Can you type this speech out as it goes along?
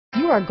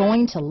are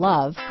going to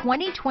love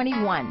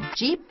 2021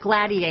 Jeep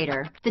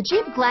Gladiator. The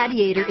Jeep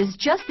Gladiator is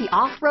just the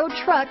off-road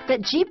truck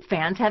that Jeep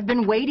fans have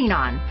been waiting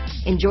on.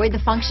 Enjoy the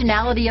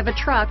functionality of a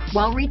truck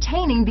while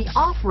retaining the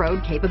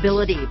off-road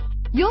capability.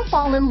 You'll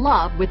fall in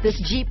love with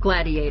this Jeep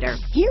Gladiator.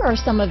 Here are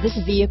some of this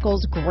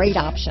vehicle's great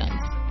options: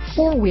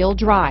 four-wheel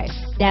drive,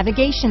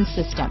 navigation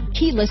system,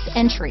 keyless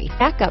entry,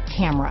 backup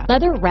camera,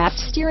 leather-wrapped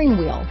steering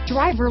wheel,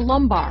 driver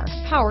lumbar,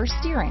 power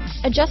steering,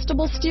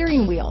 adjustable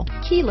steering wheel,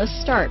 keyless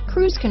start,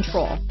 cruise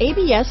control,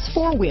 ABS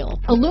four-wheel,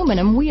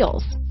 aluminum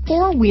wheels,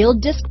 four-wheel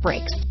disc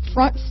brakes,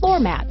 front floor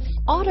mats,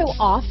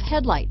 auto-off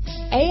headlights,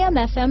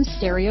 AM/FM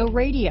stereo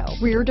radio,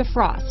 rear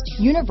defrost,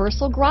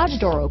 universal garage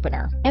door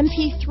opener,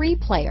 MP3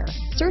 player.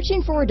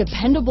 Searching for a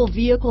dependable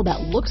vehicle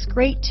that looks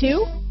great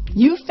too?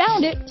 You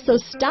found it, so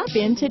stop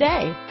in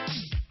today.